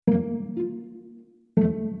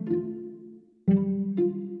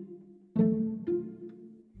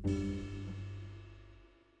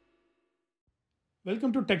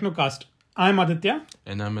Welcome to Technocast. I'm Aditya.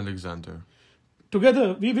 And I'm Alexander.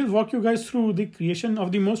 Together, we will walk you guys through the creation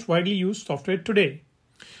of the most widely used software today.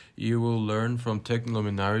 You will learn from tech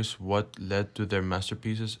luminaries what led to their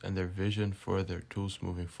masterpieces and their vision for their tools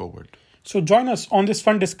moving forward. So join us on this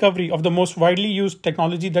fun discovery of the most widely used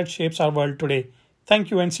technology that shapes our world today.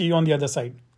 Thank you and see you on the other side.